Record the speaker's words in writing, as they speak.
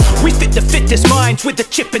minds with a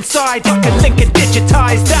chip inside, like a link and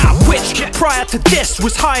digitized out, which prior to this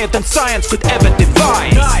was higher than science could ever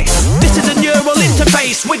devise. This is a neural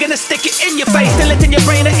interface, we're gonna stick it in your face till it's in your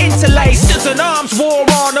brain and interlace. There's an arms war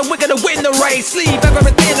on and we're gonna win the race. Leave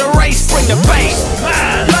everything erased, bring the bass.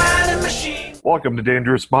 Man and machine. Welcome to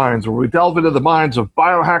Dangerous Minds, where we delve into the minds of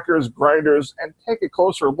biohackers, grinders, and take a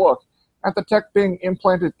closer look at the tech being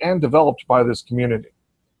implanted and developed by this community.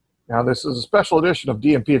 Now, this is a special edition of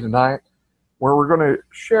DMP Tonight, where we're going to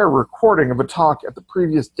share a recording of a talk at the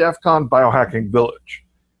previous DEF CON Biohacking Village.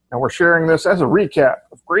 Now, we're sharing this as a recap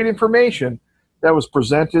of great information that was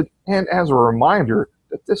presented and as a reminder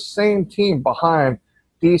that this same team behind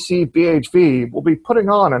DC BHV will be putting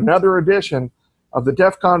on another edition of the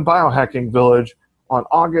DEF CON Biohacking Village on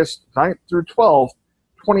August 9th through 12th,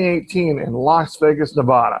 2018 in Las Vegas,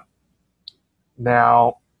 Nevada.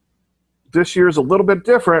 Now, this year's a little bit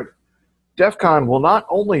different. DEF CON will not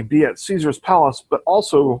only be at Caesar's Palace, but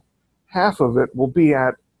also half of it will be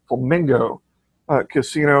at Flamingo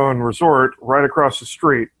Casino and Resort right across the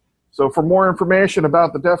street. So for more information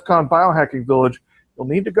about the DEF CON Biohacking Village, you'll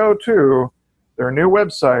need to go to their new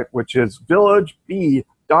website, which is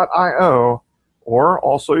villageb.io, or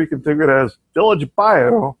also you can think of it as Village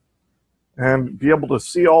Bio, and be able to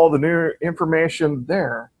see all the new information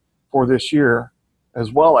there for this year,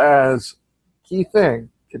 as well as key thing.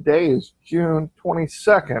 Today is June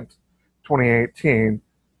 22nd, 2018,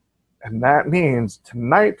 and that means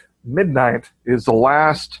tonight, midnight, is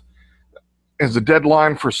the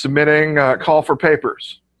deadline for submitting call for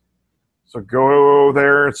papers. So go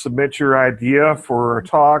there and submit your idea for a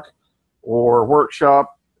talk or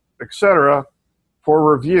workshop, etc.,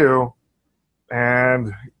 for review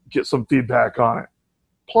and get some feedback on it.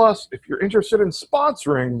 Plus, if you're interested in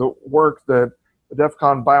sponsoring the work that the DEF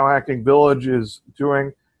CON Biohacking Village is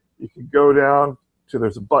doing, you can go down to,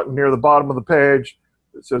 there's a button near the bottom of the page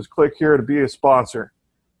that says click here to be a sponsor.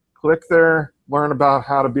 Click there, learn about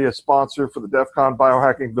how to be a sponsor for the DEF CON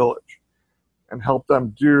Biohacking Village and help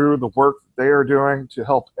them do the work that they are doing to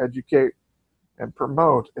help educate and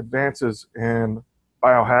promote advances in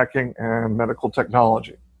biohacking and medical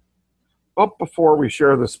technology. But before we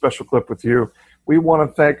share this special clip with you, we want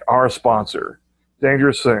to thank our sponsor,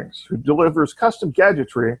 Dangerous Things, who delivers custom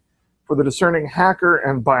gadgetry for the discerning hacker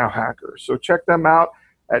and biohacker. So check them out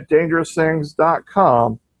at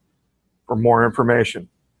dangerousthings.com for more information.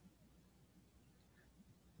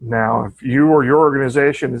 Now, if you or your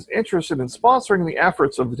organization is interested in sponsoring the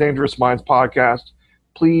efforts of the Dangerous Minds podcast,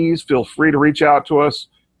 please feel free to reach out to us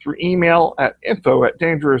through email at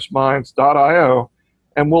info@dangerousminds.io,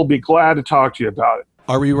 and we'll be glad to talk to you about it.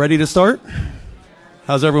 Are we ready to start?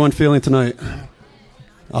 How's everyone feeling tonight?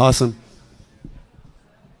 Awesome.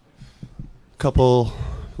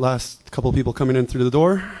 Last couple people coming in through the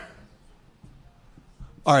door.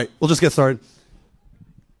 All right, we'll just get started.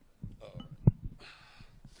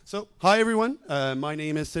 So, hi everyone. My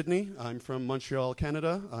name is Sydney. I'm from Montreal,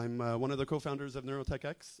 Canada. I'm one of the co-founders of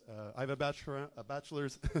NeurotechX. I have a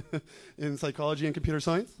bachelor's in psychology and computer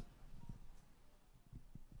science.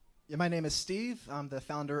 Yeah, my name is Steve. I'm the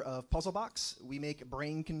founder of Puzzlebox. We make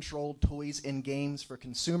brain-controlled toys and games for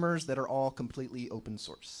consumers that are all completely open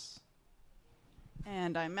source.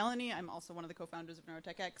 And I'm Melanie. I'm also one of the co-founders of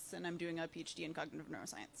NeurotechX, and I'm doing a PhD in cognitive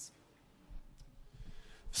neuroscience.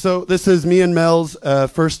 So this is me and Mel's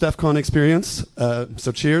first DEF CON experience.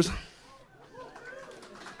 So cheers.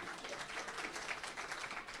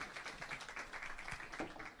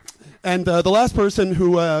 And the last person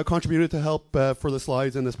who contributed to help for the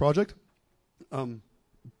slides in this project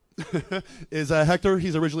is Hector.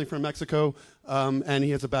 He's originally from Mexico, and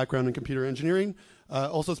he has a background in computer engineering.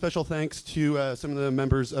 Also special thanks to some of the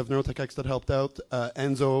members of NeurotechX that helped out,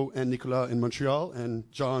 Enzo and Nicolas in Montreal, and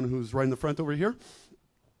John, who's right in the front over here.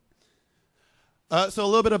 So a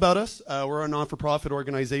little bit about us. We're a non-for-profit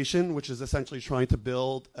organization, which is essentially trying to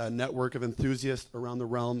build a network of enthusiasts around the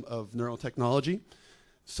realm of neurotechnology.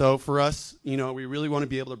 So for us, we really want to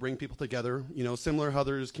be able to bring people together. Similar how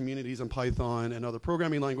there's communities in Python and other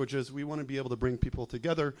programming languages, we want to be able to bring people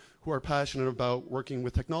together who are passionate about working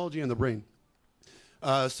with technology and the brain.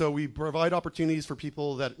 So we provide opportunities for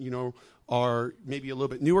people that, are maybe a little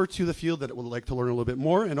bit newer to the field that would like to learn a little bit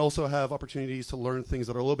more, and also have opportunities to learn things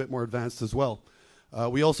that are a little bit more advanced as well.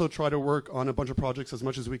 We also try to work on a bunch of projects as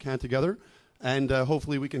much as we can together, and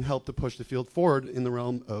hopefully we can help to push the field forward in the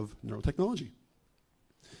realm of neurotechnology.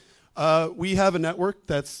 We have a network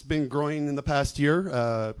that's been growing in the past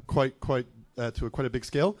year, quite to quite a big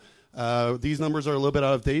scale. These numbers are a little bit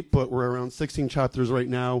out of date, but we're around 16 chapters right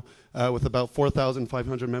now, with about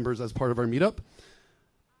 4,500 members as part of our meetup.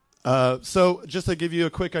 So just to give you a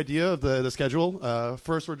quick idea of the schedule,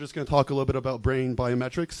 first we're just going to talk a little bit about brain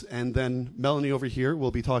biometrics, and then Melanie over here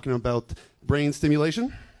will be talking about brain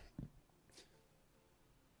stimulation.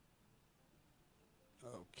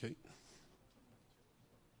 Okay.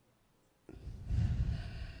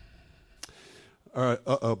 All right,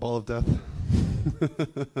 uh-oh, ball of death.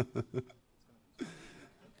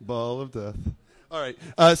 Ball of death. All right,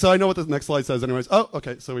 so I know what the next slide says anyways. Oh,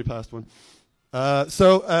 okay, so we passed one.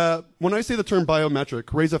 So when I say the term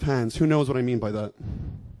biometric, raise of hands, who knows what I mean by that?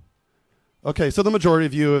 Okay, so the majority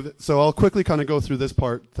of you, so I'll quickly kind of go through this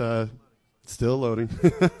part. Still loading.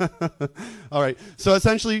 All right, so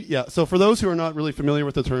essentially, yeah, so for those who are not really familiar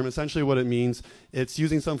with the term, essentially what it means, it's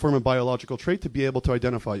using some form of biological trait to be able to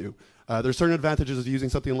identify you. There's certain advantages of using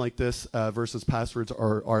something like this versus passwords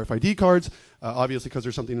or RFID cards, obviously because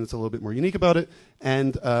there's something that's a little bit more unique about it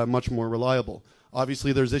and much more reliable.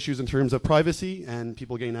 Obviously, there's issues in terms of privacy and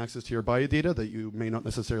people gain access to your biodata that you may not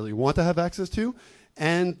necessarily want to have access to,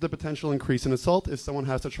 and the potential increase in assault if someone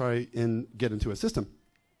has to try and get into a system.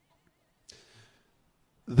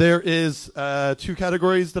 There is two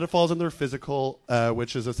categories that it falls under: physical,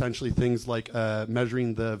 which is essentially things like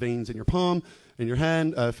measuring the veins in your palm, in your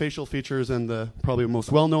hand, facial features, and the probably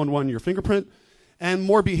most well-known one, your fingerprint, and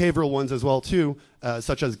more behavioral ones as well too,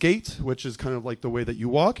 such as gait, which is kind of like the way that you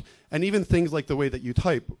walk, and even things like the way that you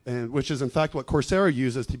type, and which is in fact what Coursera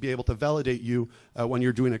uses to be able to validate you when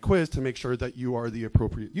you're doing a quiz to make sure that you are the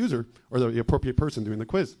appropriate user or the appropriate person doing the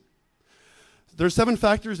quiz. There's 7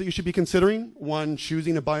 factors that you should be considering when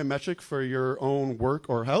choosing a biometric for your own work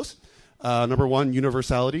or house. Number 1,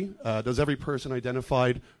 universality. Does every person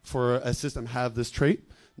identified for a system have this trait?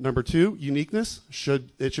 Number 2, uniqueness.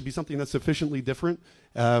 It should be something that's sufficiently different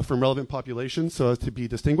from relevant populations so as to be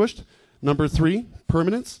distinguished. Number 3,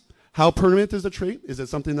 permanence. How permanent is the trait? Is it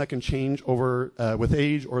something that can change over with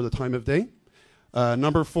age or the time of day?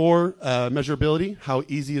 Number 4, measurability. How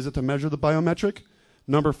easy is it to measure the biometric?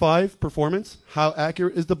 Number 5, performance. How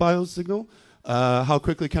accurate is the biosignal? How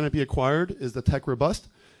quickly can it be acquired? Is the tech robust?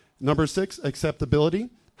 Number 6, acceptability.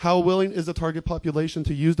 How willing is the target population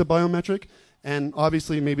to use the biometric? And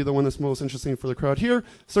obviously, maybe the one that's most interesting for the crowd here,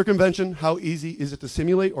 circumvention. How easy is it to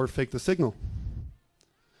simulate or fake the signal?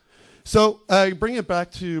 So bring it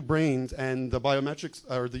back to brains and the biometrics,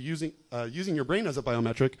 or the using your brain as a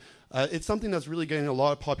biometric. It's something that's really getting a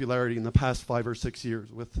lot of popularity in the past 5 or 6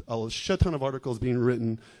 years, with a shit ton of articles being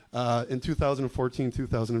written in 2014,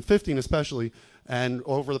 2015 especially, and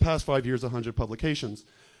over the past 5 years, 100 publications.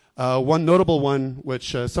 One notable one,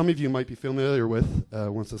 which some of you might be familiar with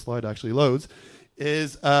once the slide actually loads,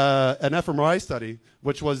 is an fMRI study,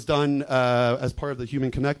 which was done as part of the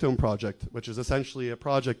Human Connectome project, which is essentially a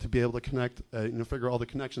project to be able to connect, figure all the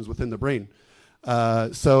connections within the brain.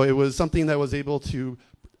 So it was something that was able to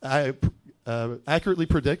accurately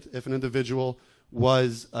predict if an individual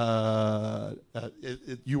was,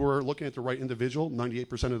 you were looking at the right individual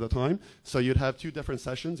 98% of the time. So you'd have 2 different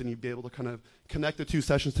sessions, and you'd be able to kind of connect the 2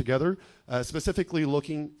 sessions together, specifically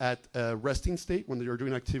looking at a resting state when you're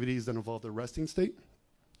doing activities that involve the resting state,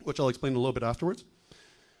 which I'll explain a little bit afterwards.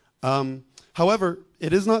 However,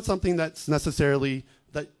 it is not something that's necessarily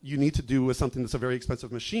that you need to do with something that's a very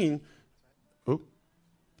expensive machine. Oh,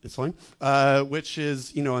 it's fine. Which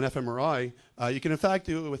is, an fMRI. You can in fact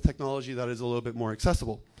do it with technology that is a little bit more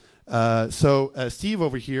accessible. So Steve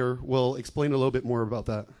over here will explain a little bit more about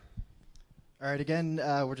that. All right, again,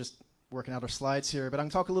 we're just working out our slides here, but I'm going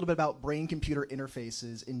to talk a little bit about brain-computer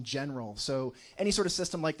interfaces in general. So any sort of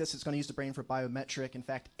system like this is going to use the brain for biometric. In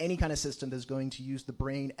fact, any kind of system that's going to use the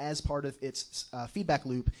brain as part of its feedback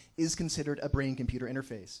loop is considered a brain-computer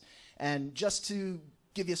interface. And just to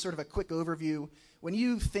give you sort of a quick overview, when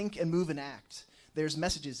you think and move and act, there's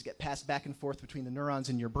messages that get passed back and forth between the neurons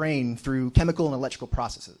in your brain through chemical and electrical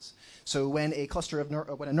processes. So when a cluster of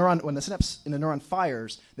when the synapse in a neuron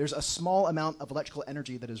fires, there's a small amount of electrical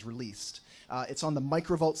energy that is released. It's on the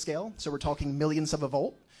microvolt scale, so we're talking millions of a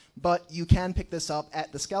volt. But you can pick this up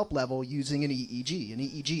at the scalp level using an EEG. An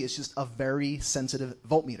EEG is just a very sensitive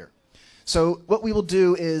voltmeter. So what we will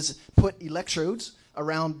do is put electrodes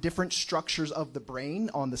around different structures of the brain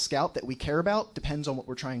on the scalp that we care about, depends on what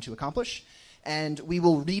we're trying to accomplish. And we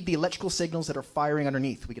will read the electrical signals that are firing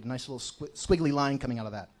underneath. We get a nice little squiggly line coming out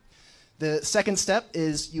of that. The second step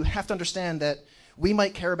is you have to understand that we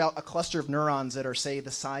might care about a cluster of neurons that are, say,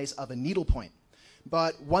 the size of a needle point.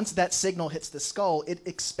 But once that signal hits the skull, it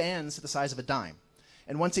expands to the size of a dime.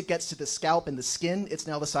 And once it gets to the scalp and the skin, it's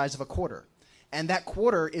now the size of a quarter. And that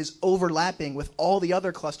quarter is overlapping with all the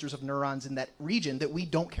other clusters of neurons in that region that we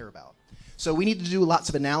don't care about. So we need to do lots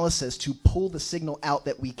of analysis to pull the signal out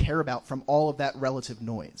that we care about from all of that relative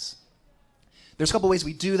noise. There's a couple ways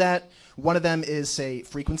we do that. One of them is, say,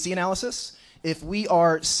 frequency analysis. If we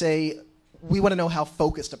are, say, we want to know how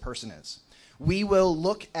focused a person is, we will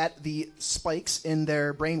look at the spikes in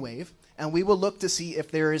their brainwave, and we will look to see if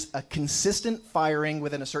there is a consistent firing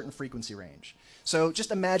within a certain frequency range. So just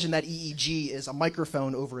imagine that EEG is a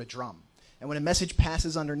microphone over a drum. And when a message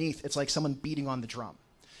passes underneath, it's like someone beating on the drum.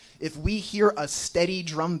 If we hear a steady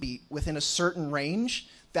drum beat within a certain range,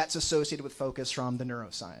 that's associated with focus from the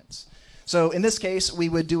neuroscience. So in this case, we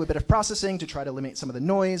would do a bit of processing to try to eliminate some of the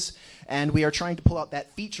noise, and we are trying to pull out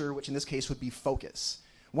that feature, which in this case would be focus.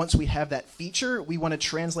 Once we have that feature, we want to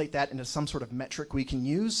translate that into some sort of metric we can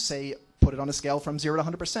use, say, put it on a scale from 0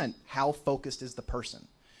 to 100%. How focused is the person?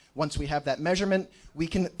 Once we have that measurement, we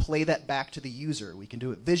can play that back to the user. We can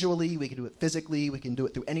do it visually, we can do it physically, we can do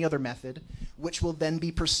it through any other method, which will then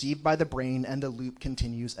be perceived by the brain, and the loop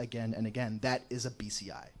continues again and again. That is a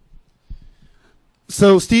BCI.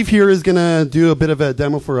 So Steve here is going to do a bit of a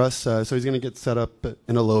demo for us. So he's going to get set up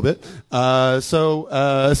in a little bit.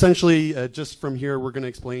 Essentially, just from here, we're going to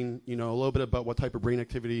explain, a little bit about what type of brain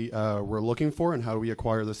activity we're looking for and how we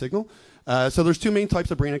acquire the signal. So there's two main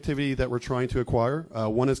types of brain activity that we're trying to acquire.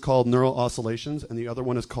 One is called neural oscillations, and the other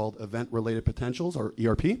one is called event-related potentials, or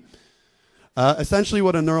ERP. Essentially,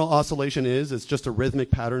 what a neural oscillation is, it's just a rhythmic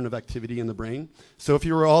pattern of activity in the brain. So if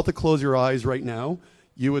you were all to close your eyes right now,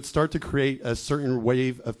 you would start to create a certain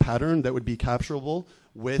wave of pattern that would be capturable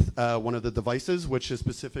with one of the devices, which is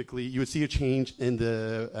specifically, you would see a change in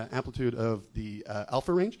the amplitude of the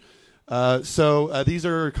alpha range. These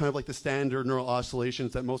are kind of like the standard neural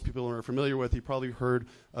oscillations that most people are familiar with. You probably heard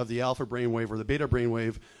of the alpha brainwave or the beta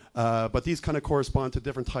brainwave, but these kind of correspond to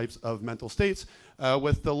different types of mental states,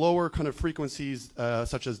 with the lower kind of frequencies,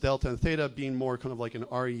 such as delta and theta, being more kind of like an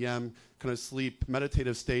REM, kind of sleep,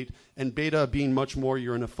 meditative state, and beta being much more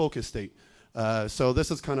you're in a focus state. So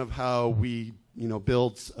this is kind of how we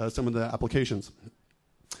build some of the applications.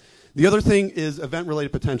 The other thing is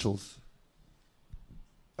event-related potentials.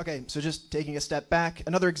 Okay, so just taking a step back,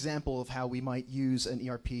 another example of how we might use an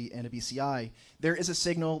ERP and a BCI, there is a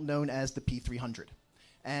signal known as the P300.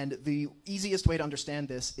 And the easiest way to understand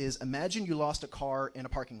this is, imagine you lost a car in a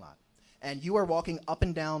parking lot, and you are walking up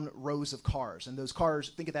and down rows of cars, and those cars,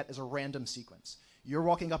 think of that as a random sequence. You're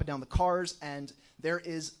walking up and down the cars, and there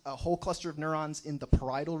is a whole cluster of neurons in the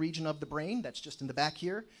parietal region of the brain, that's just in the back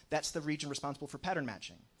here. That's the region responsible for pattern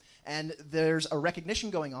matching. And there's a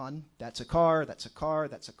recognition going on. That's a car, that's a car,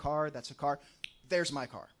 that's a car, that's a car. There's my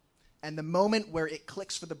car. And the moment where it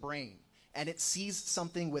clicks for the brain and it sees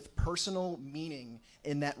something with personal meaning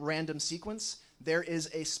in that random sequence, there is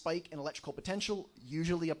a spike in electrical potential,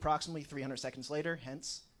 usually approximately 300 seconds later,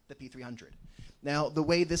 hence the P300. Now, the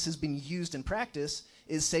way this has been used in practice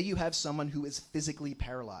is, say you have someone who is physically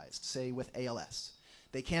paralyzed, say with ALS.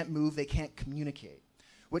 They can't move, they can't communicate.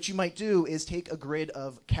 What you might do is take a grid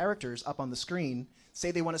of characters up on the screen,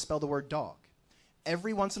 say they want to spell the word dog.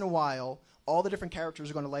 Every once in a while, all the different characters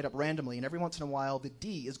are going to light up randomly, and every once in a while, the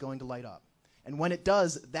D is going to light up. And when it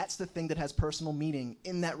does, that's the thing that has personal meaning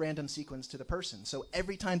in that random sequence to the person. So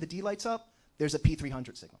every time the D lights up, there's a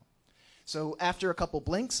P300 signal. So after a couple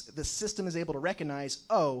blinks, the system is able to recognize,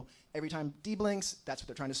 oh, every time D blinks, that's what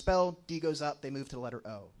they're trying to spell. D goes up, they move to the letter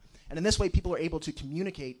O. And in this way, people are able to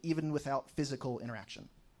communicate even without physical interaction.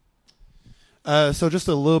 So just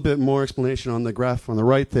a little bit more explanation on the graph on the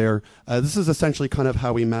right there. This is essentially kind of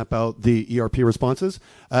how we map out the ERP responses.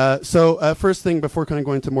 First thing, before kind of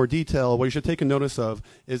going into more detail, what you should take a notice of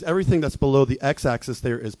is everything that's below the x-axis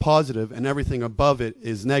there is positive, and everything above it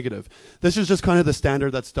is negative. This is just kind of the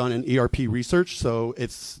standard that's done in ERP research, so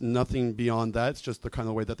it's nothing beyond that. It's just the kind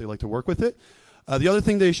of way that they like to work with it. The other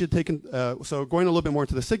thing they should take, so going a little bit more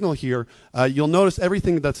into the signal here, you'll notice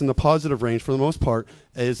everything that's in the positive range, for the most part,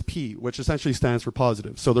 is P, which essentially stands for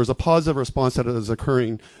positive. So there's a positive response that is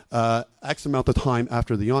occurring X amount of time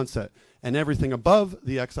after the onset. And everything above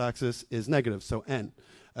the x-axis is negative, so N.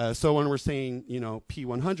 So when we're saying,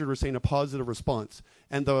 P100, we're saying a positive response.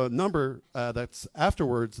 And the number that's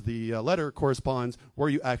afterwards, the letter, corresponds where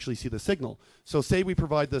you actually see the signal. So say we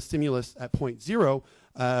provide the stimulus at 0.0,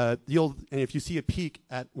 and if you see a peak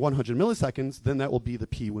at 100 milliseconds, then that will be the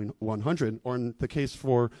P100. Or in the case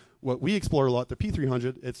for what we explore a lot, the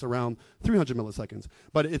P300, it's around 300 milliseconds.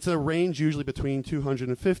 But it's a range usually between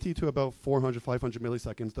 250 to about 400, 500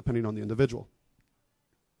 milliseconds, depending on the individual.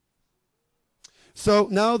 So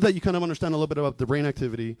now that you kind of understand a little bit about the brain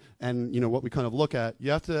activity and what we kind of look at,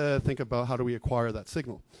 you have to think about how do we acquire that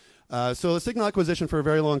signal. So the signal acquisition for a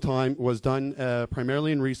very long time was done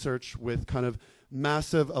primarily in research with kind of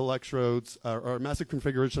massive electrodes or massive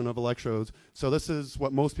configuration of electrodes. So this is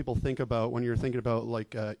what most people think about when you're thinking about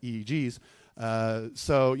like EEGs.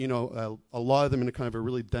 So you know, a lot of them in a kind of a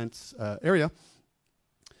really dense area.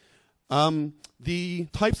 The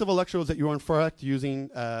types of electrodes that you're in fact using,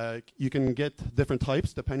 you can get different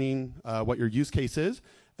types depending what your use case is.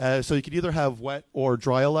 So you could either have wet or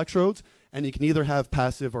dry electrodes, and you can either have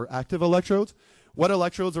passive or active electrodes. Wet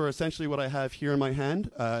electrodes are essentially what I have here in my hand.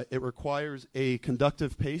 It requires a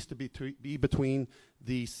conductive paste to be between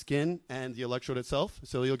the skin and the electrode itself.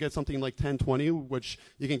 So you'll get something like 1020, which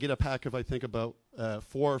you can get a pack of, I think, about 4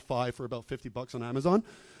 or 5 for about $50 on Amazon.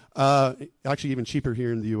 Actually even cheaper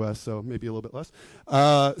here in the US, so maybe a little bit less.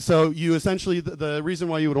 So you essentially, the reason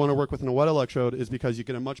why you would want to work with a wet electrode is because you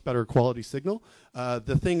get a much better quality signal.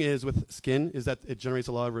 The thing is with skin is that it generates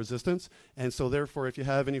a lot of resistance, and so therefore if you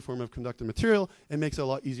have any form of conductive material, it makes it a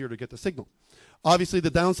lot easier to get the signal. Obviously the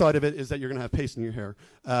downside of it is that you're going to have paste in your hair.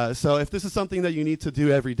 So if this is something that you need to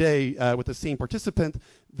do every day with the same participant,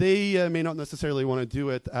 they may not necessarily want to do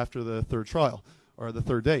it after the third trial or the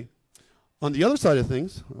third day. On the other side of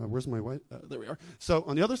things, where's my white? There we are. So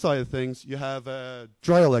on the other side of things, you have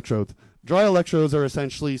dry electrodes. Dry electrodes are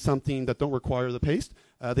essentially something that don't require the paste.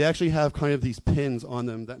 They actually have kind of these pins on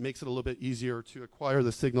them that makes it a little bit easier to acquire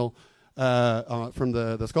the signal from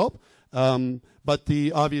the scalp. But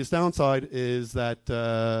the obvious downside is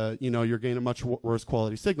that you know, you're getting a much worse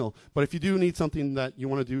quality signal. But if you do need something that you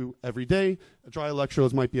want to do every day, dry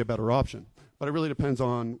electrodes might be a better option. But it really depends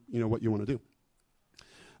on, you know, what you want to do.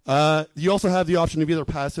 You also have the option of either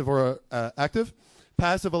passive or active.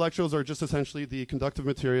 Passive electrodes are just essentially the conductive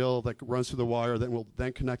material that runs through the wire that will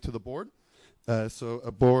then connect to the board. So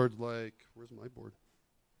a board like, where's my board?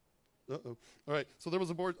 Uh-oh. All right, so there was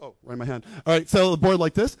a board, oh, right in my hand. All right, so a board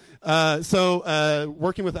like this.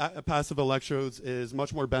 Working with passive electrodes is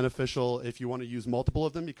much more beneficial if you want to use multiple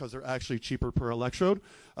of them because they're actually cheaper per electrode.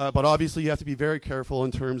 But obviously you have to be very careful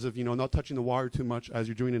in terms of, you know, not touching the wire too much as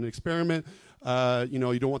you're doing an experiment. You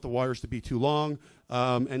know, you don't want the wires to be too long,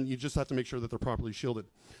 and you just have to make sure that they're properly shielded.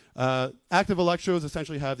 Active electrodes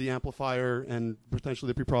essentially have the amplifier and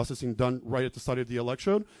potentially the preprocessing done right at the side of the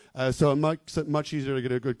electrode, so it makes it much easier to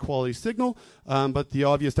get a good quality signal, but the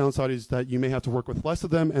obvious downside is that you may have to work with less of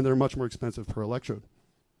them and they're much more expensive per electrode.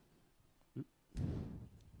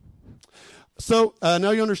 So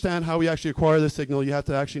now you understand how we actually acquire the signal. You have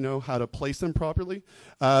to actually know how to place them properly.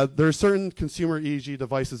 There are certain consumer EEG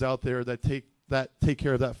devices out there that take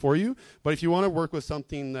care of that for you. But if you want to work with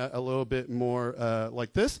something a little bit more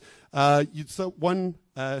like this, one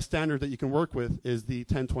standard that you can work with is the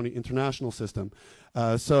 1020 International system.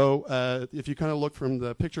 If you kind of look from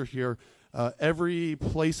the picture here, every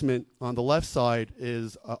placement on the left side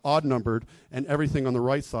is odd numbered, and everything on the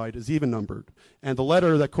right side is even numbered. And the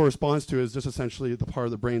letter that corresponds to is just essentially the part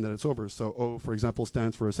of the brain that it's over. So O, for example,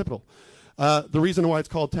 stands for occipital. The reason why it's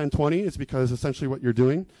called 1020 is because essentially what you're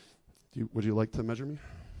doing, would you like to measure me?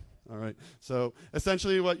 All right. So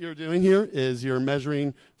essentially what you're doing here is you're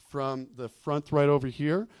measuring from the front right over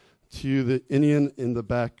here to the Indian in the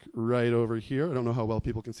back right over here. I don't know how well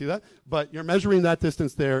people can see that, but you're measuring that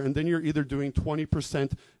distance there, and then you're either doing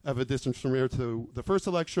 20% of a distance from here to the first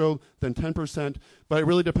electrode, then 10%, but it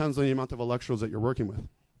really depends on the amount of electrodes that you're working with.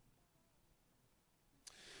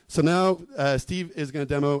 So now Steve is going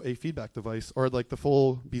to demo a feedback device, or like the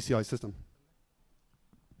full BCI system.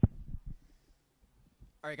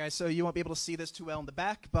 All right, guys, so you won't be able to see this too well in the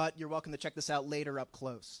back, but you're welcome to check this out later up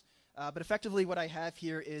close. But effectively what I have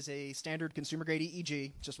here is a standard consumer-grade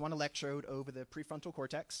EEG, just one electrode over the prefrontal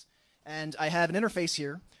cortex. And I have an interface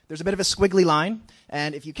here. There's a bit of a squiggly line,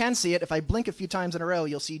 and if you can see it, if I blink a few times in a row,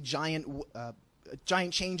 you'll see giant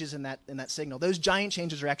changes in that signal. Those giant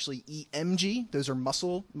changes are actually EMG. Those are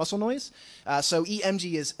muscle noise. So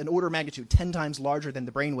EMG is an order of magnitude 10 times larger than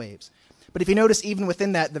the brain waves. But if you notice, even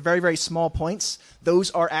within that, the very, very small points,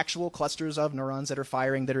 those are actual clusters of neurons that are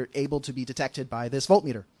firing that are able to be detected by this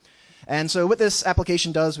voltmeter. And so what this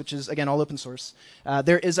application does, which is, again, all open source,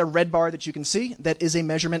 there is a red bar that you can see that is a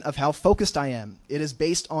measurement of how focused I am. It is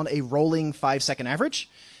based on a rolling 5-second average,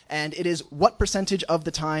 and it is what percentage of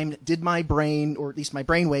the time did my brain, or at least my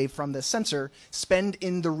brainwave from the sensor, spend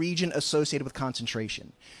in the region associated with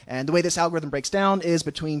concentration. And the way this algorithm breaks down is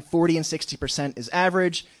between 40 and 60% is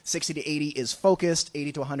average, 60 to 80 is focused,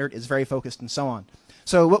 80 to 100 is very focused, and so on.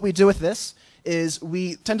 So what we do with this is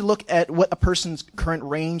we tend to look at what a person's current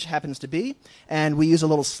range happens to be, and we use a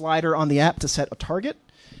little slider on the app to set a target.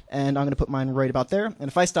 And I'm going to put mine right about there. And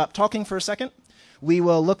if I stop talking for a second, we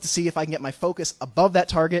will look to see if I can get my focus above that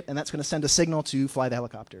target, and that's going to send a signal to fly the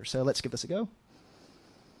helicopter. So let's give this a go.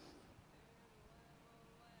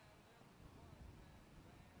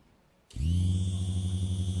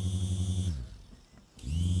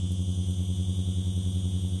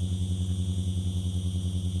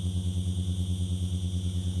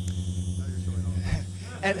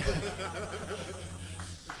 And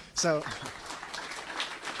so,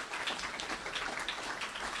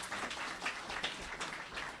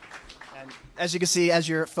 and as you can see, as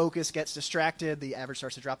your focus gets distracted, the average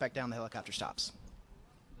starts to drop back down, the helicopter stops.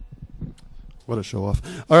 What a show off.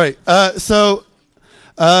 All right. So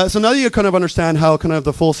now that you kind of understand how kind of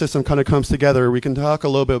the full system kind of comes together, we can talk a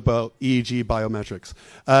little bit about EEG biometrics.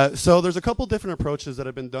 So there's a couple different approaches that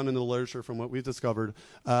have been done in the literature from what we've discovered.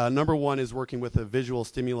 Number one is working with a visual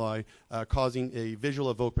stimuli causing a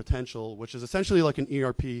visual evoked potential, which is essentially like an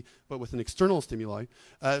ERP, but with an external stimuli.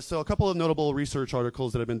 So a couple of notable research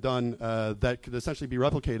articles that have been done that could essentially be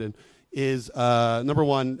replicated is number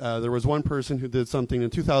one, there was one person who did something in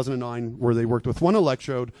 2009 where they worked with one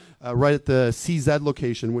electrode right at the CZ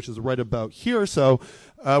location, which is right about here or so,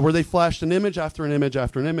 where they flashed an image after an image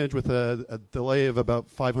after an image with a delay of about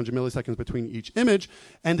 500 milliseconds between each image,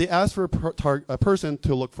 and they asked for a person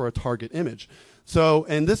to look for a target image. So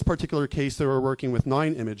in this particular case, they were working with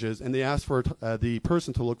 9 images, and they asked for the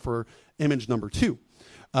person to look for image number 2.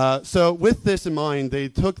 So with this in mind, they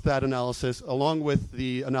took that analysis along with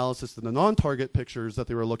the analysis of the non-target pictures that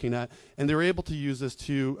they were looking at, and they were able to use this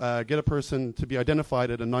to get a person to be identified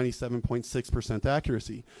at a 97.6%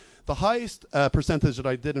 accuracy. The highest percentage that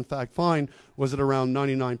I did in fact find was at around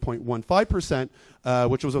 99.15%,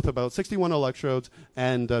 which was with about 61 electrodes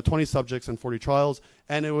and 20 subjects and 40 trials,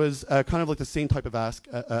 and it was kind of like the same type of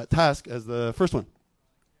task as the first one.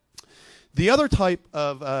 The other type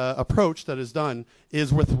of approach that is done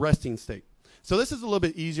is with resting state. So this is a little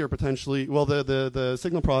bit easier potentially. Well, the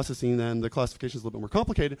signal processing and the classification is a little bit more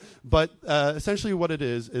complicated, but essentially what it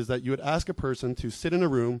is that you would ask a person to sit in a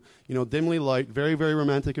room, dimly lit, very, very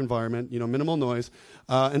romantic environment, minimal noise,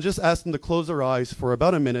 and just ask them to close their eyes for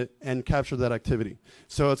about a minute and capture that activity.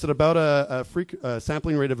 So it's at about a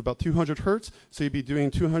sampling rate of about 200 hertz. So you'd be doing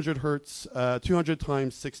 200 hertz, 200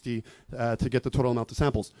 times 60 to get the total amount of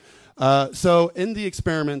samples. So in the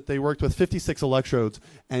experiment, they worked with 56 electrodes,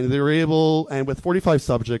 and they were able, and with 45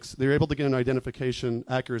 subjects, they were able to get an identification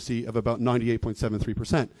accuracy of about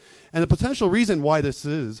 98.73%. And the potential reason why this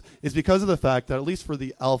is because of the fact that at least for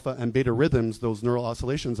the alpha and beta rhythms, those neural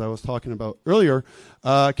oscillations I was talking about earlier,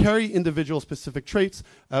 carry individual specific traits,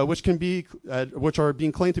 which are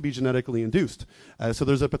being claimed to be genetically induced. So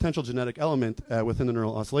there's a potential genetic element within the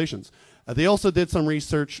neural oscillations. They also did some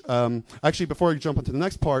research. Actually, before I jump into the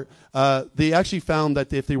next part, they actually found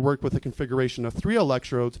that if they worked with a configuration of 3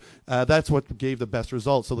 electrodes, that's what gave the best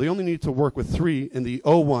results. So they only need to work with 3 in the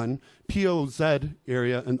O1, POZ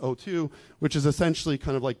area, and O2, which is essentially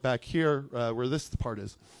kind of like back here where this part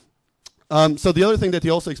is. So the other thing that they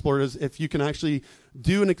also explored is if you can actually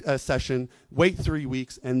do a session, wait 3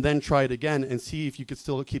 weeks, and then try it again and see if you could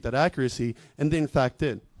still keep that accuracy, and they in fact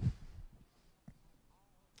did.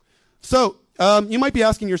 So you might be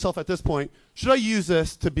asking yourself at this point, should I use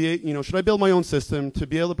this to be, should I build my own system to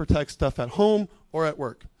be able to protect stuff at home or at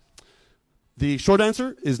work? The short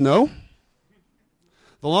answer is no.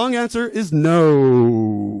 The long answer is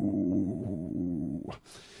no.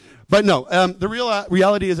 But no, the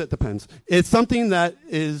reality is it depends. It's something that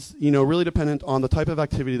is, really dependent on the type of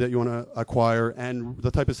activity that you want to acquire and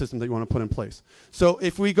the type of system that you want to put in place. So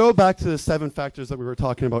if we go back to the 7 factors that we were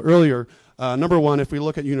talking about earlier, number one, if we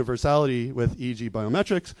look at universality with EEG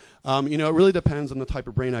biometrics, it really depends on the type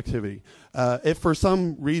of brain activity. If for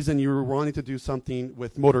some reason you're wanting to do something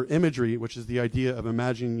with motor imagery, which is the idea of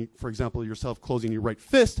imagining, for example, yourself closing your right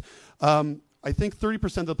fist, I think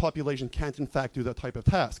 30% of the population can't in fact do that type of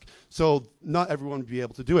task. So not everyone would be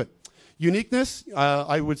able to do it. Uniqueness,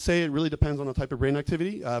 I would say it really depends on the type of brain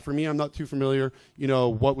activity. For me, I'm not too familiar,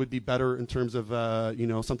 what would be better in terms of,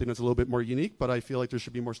 something that's a little bit more unique, but I feel like there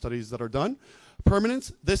should be more studies that are done.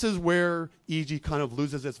 Permanence, this is where EEG kind of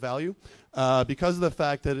loses its value because of the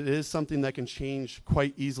fact that it is something that can change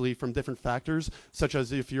quite easily from different factors, such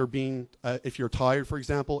as if you're tired, for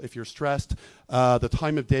example, if you're stressed, the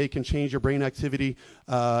time of day can change your brain activity.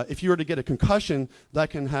 If you were to get a concussion,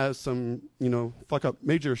 that can have some, fuck up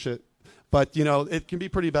major shit. But, it can be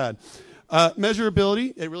pretty bad.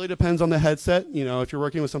 Measurability, it really depends on the headset. If you're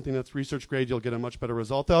working with something that's research grade, you'll get a much better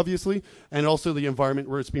result, obviously. And also the environment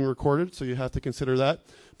where it's being recorded, so you have to consider that.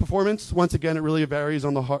 Performance, once again, it really varies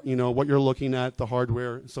on the what you're looking at, the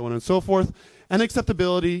hardware, so on and so forth. And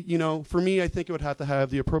acceptability, for me, I think it would have to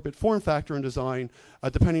have the appropriate form factor and design,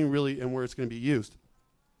 depending really on where it's going to be used.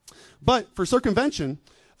 But for circumvention,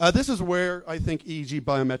 This is where I think EEG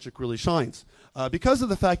biometric really shines. Because of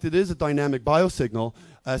the fact it is a dynamic biosignal,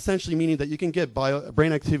 essentially meaning that you can get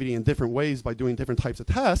brain activity in different ways by doing different types of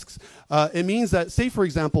tasks, it means that, say for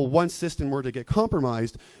example, one system were to get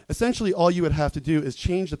compromised, essentially all you would have to do is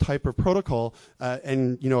change the type of protocol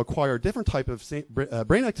and acquire a different type of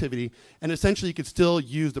brain activity, and essentially you could still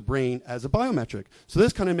use the brain as a biometric. So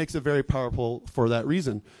this kind of makes it very powerful for that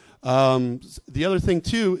reason. The other thing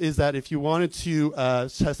too is that if you wanted to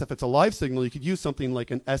test if it's a live signal, you could use something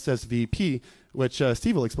like an SSVP, which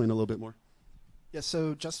Steve will explain a little bit more. Yes,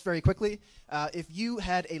 so just very quickly, if you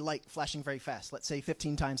had a light flashing very fast, let's say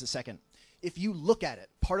 15 times a second, if you look at it,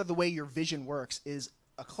 part of the way your vision works is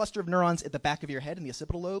a cluster of neurons at the back of your head in the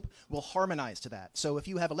occipital lobe will harmonize to that. So if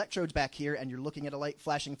you have electrodes back here and you're looking at a light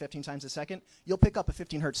flashing 15 times a second, you'll pick up a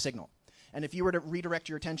 15 hertz signal. And if you were to redirect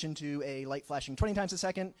your attention to a light flashing 20 times a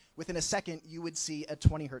second, within a second, you would see a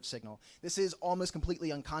 20 hertz signal. This is almost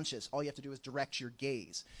completely unconscious. All you have to do is direct your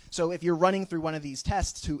gaze. So if you're running through one of these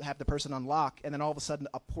tests to have the person unlock, and then all of a sudden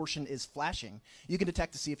a portion is flashing, you can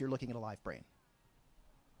detect to see if you're looking at a live brain.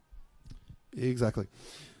 Exactly.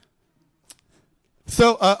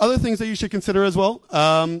 So other things that you should consider as well,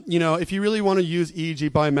 if you really want to use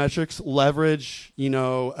EEG biometrics, leverage,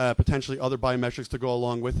 potentially other biometrics to go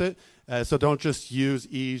along with it. So don't just use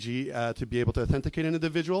EEG to be able to authenticate an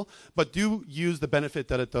individual, but do use the benefit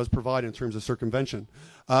that it does provide in terms of circumvention.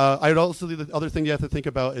 I'd also, the other thing you have to think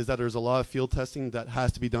about is that there's a lot of field testing that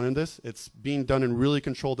has to be done in this. It's being done in really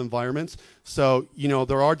controlled environments. So,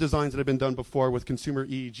 there are designs that have been done before with consumer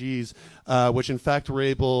EEGs, which in fact were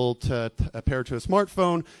able to pair to a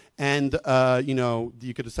smartphone, and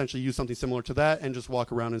you could essentially use something similar to that and just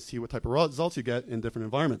walk around and see what type of results you get in different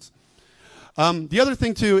environments. The other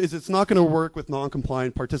thing, too, is it's not going to work with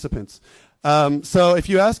non-compliant participants. So if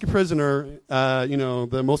you ask a prisoner,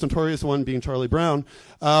 the most notorious one being Charlie Brown,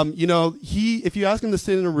 if you ask him to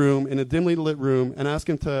sit in a room, in a dimly lit room, and ask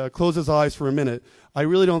him to close his eyes for a minute, I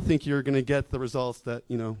really don't think you're going to get the results that,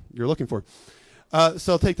 you're looking for.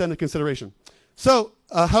 So take that into consideration. So,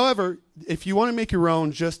 however, if you want to make your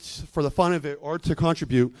own just for the fun of it or to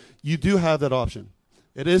contribute, you do have that option.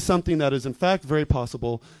 It is something that is in fact very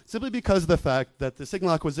possible simply because of the fact that the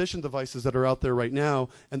signal acquisition devices that are out there right now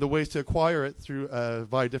and the ways to acquire it through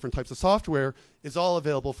via different types of software is all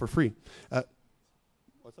available for free.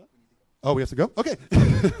 What's that? Oh, we have to go? Okay.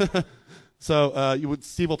 So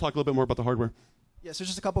Steve will talk a little bit more about the hardware. Yeah, so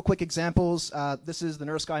just a couple quick examples. This is the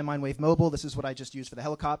NeuroSky MindWave Mobile. This is what I just used for the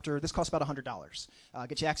helicopter. This costs about $100.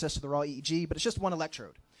 Get you access to the raw EEG, but it's just one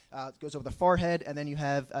electrode. It goes over the forehead, and then you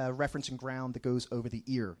have reference and ground that goes over the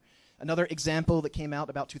ear. Another example that came out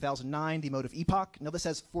about 2009, the Emotive Epoch. Now this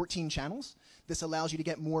has 14 channels. This allows you to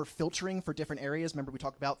get more filtering for different areas. Remember we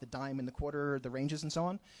talked about the dime and the quarter, the ranges and so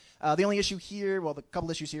on. The only issue here, well, the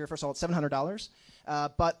couple issues here, first of all, it's $700.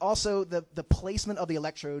 But also the placement of the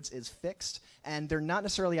electrodes is fixed, and they're not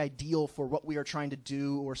necessarily ideal for what we are trying to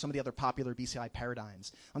do or some of the other popular BCI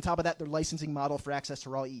paradigms. On top of that, their licensing model for access to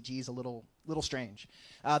raw EEG is a little strange.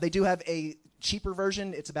 They do have a cheaper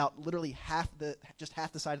version. It's about literally just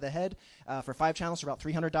half the side of the head for 5 channels for about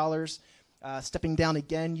 $300. Stepping down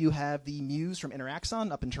again, you have the Muse from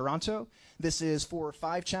Interaxon up in Toronto. This is for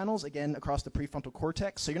 5 channels, again, across the prefrontal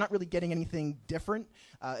cortex. So you're not really getting anything different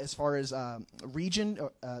as far as region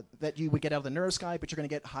that you would get out of the NeuroSky, but you're going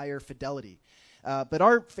to get higher fidelity. But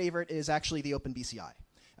our favorite is actually the OpenBCI.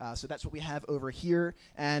 So that's what we have over here.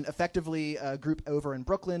 And effectively, a group over in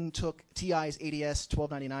Brooklyn took TI's ADS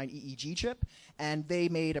 1299 EEG chip, and they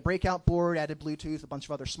made a breakout board, added Bluetooth, a bunch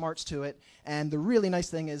of other smarts to it. And the really nice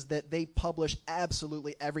thing is that they publish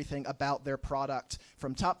absolutely everything about their product,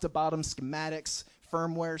 from top to bottom, schematics,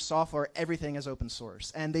 firmware, software, everything is open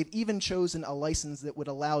source. And they've even chosen a license that would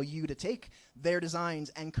allow you to take their designs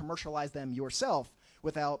and commercialize them yourself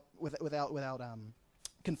without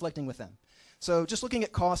conflicting with them. So just looking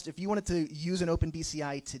at cost, if you wanted to use an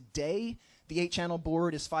OpenBCI today, the 8-channel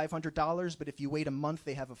board is $500, but if you wait a month,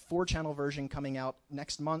 they have a 4-channel version coming out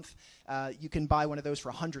next month. You can buy one of those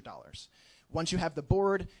for $100. Once you have the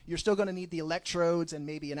board, you're still going to need the electrodes and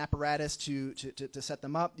maybe an apparatus to set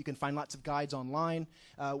them up. You can find lots of guides online.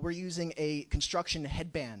 We're using a construction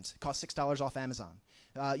headband. It costs $6 off Amazon.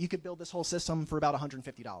 You could build this whole system for about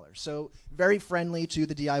 $150. So very friendly to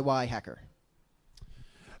the DIY hacker.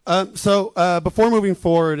 Before moving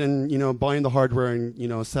forward and buying the hardware and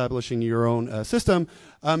establishing your own system,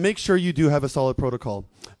 make sure you do have a solid protocol.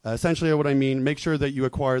 Essentially, what I mean, make sure that you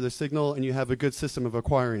acquire the signal and you have a good system of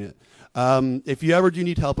acquiring it. If you ever do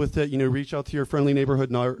need help with it, reach out to your friendly neighborhood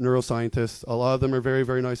neuroscientists. A lot of them are very,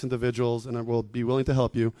 very nice individuals, and I will be willing to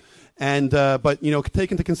help you. And but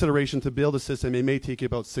take into consideration to build a system, it may take you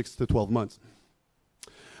about 6 to 12 months.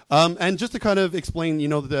 And just to kind of explain,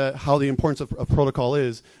 how the importance of protocol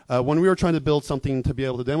is, when we were trying to build something to be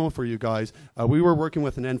able to demo for you guys, we were working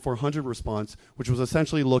with an N400 response, which was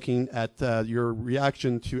essentially looking at your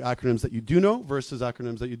reaction to acronyms that you do know versus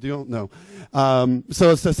acronyms that you don't know.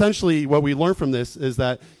 So it's essentially what we learned from this is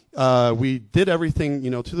that we did everything,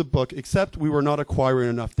 to the book, except we were not acquiring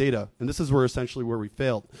enough data, and this is essentially where we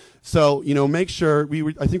failed. So, make sure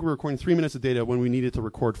I think we were recording 3 minutes of data when we needed to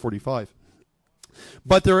record 45.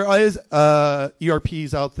 But there is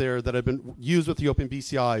ERPs out there that have been used with the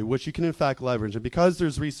OpenBCI, which you can in fact leverage. And because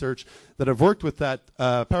there's research that have worked with that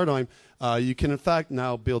paradigm, you can in fact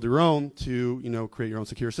now build your own to create your own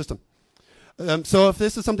secure system. So if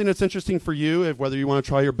this is something that's interesting for you, whether you want to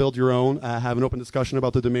try or build your own, have an open discussion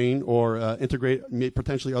about the domain, or integrate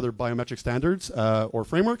potentially other biometric standards or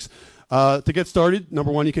frameworks, to get started,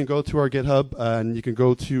 number one, you can go to our GitHub and you can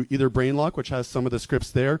go to either BrainLock, which has some of the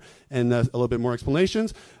scripts there and a little bit more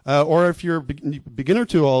explanations, or if you're a beginner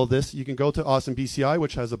to all of this, you can go to AwesomeBCI,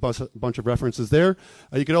 which has a bunch of references there.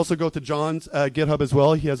 You can also go to John's GitHub as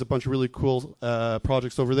well. He has a bunch of really cool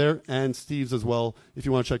projects over there, and Steve's as well, if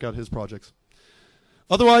you want to check out his projects.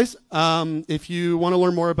 Otherwise, if you want to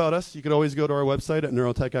learn more about us, you can always go to our website at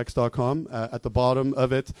neurotechx.com. At the bottom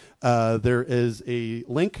of it, there is a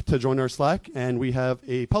link to join our Slack, and we have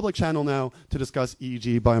a public channel now to discuss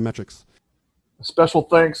EEG biometrics. A special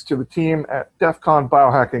thanks to the team at DEF CON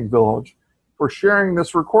Biohacking Village for sharing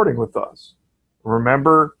this recording with us.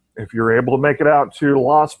 Remember, if you're able to make it out to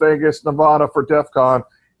Las Vegas, Nevada for DEF CON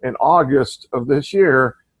in August of this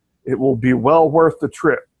year, it will be well worth the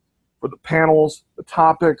trip. For the panels, the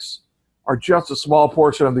topics are just a small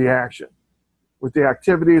portion of the action. With the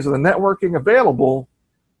activities and the networking available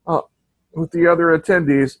with the other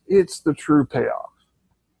attendees, it's the true payoff.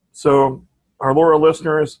 So, our loyal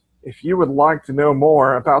listeners, if you would like to know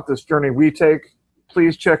more about this journey we take,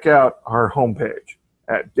 please check out our homepage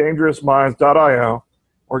at dangerousminds.io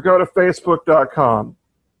or go to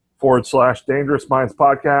facebook.com/Dangerous Minds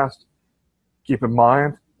Podcast. Keep in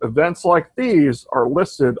mind, events like these are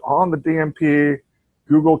listed on the DMP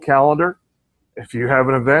Google Calendar. If you have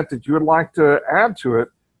an event that you would like to add to it,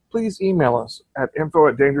 please email us at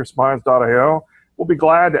info@dangerousminds.io. We'll be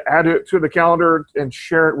glad to add it to the calendar and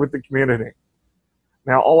share it with the community.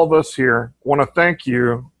 Now, all of us here want to thank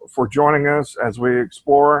you for joining us as we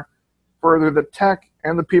explore further the tech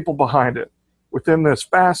and the people behind it within this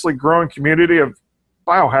vastly growing community of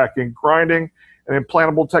biohacking, grinding, and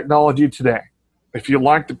implantable technology today. If you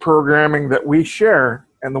like the programming that we share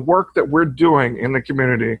and the work that we're doing in the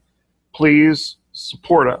community, please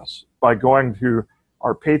support us by going to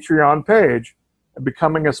our Patreon page and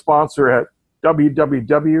becoming a sponsor at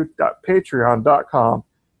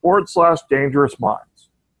www.patreon.com/Dangerous Minds.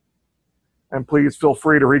 And please feel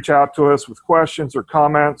free to reach out to us with questions or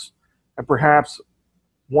comments, and perhaps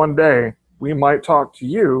one day we might talk to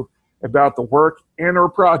you about the work and or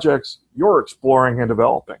projects you're exploring and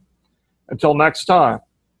developing. Until next time,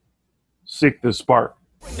 seek the spark.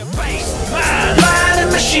 Man and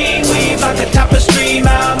machine, weave like a tapestry,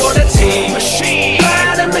 man, what a team.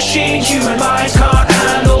 Man and machine, human minds can't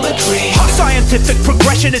handle the dream. Our scientific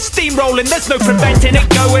progression is steamrolling, there's no preventing it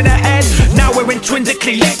going ahead. Now we're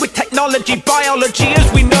intrinsically linked with technology, biology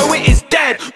as we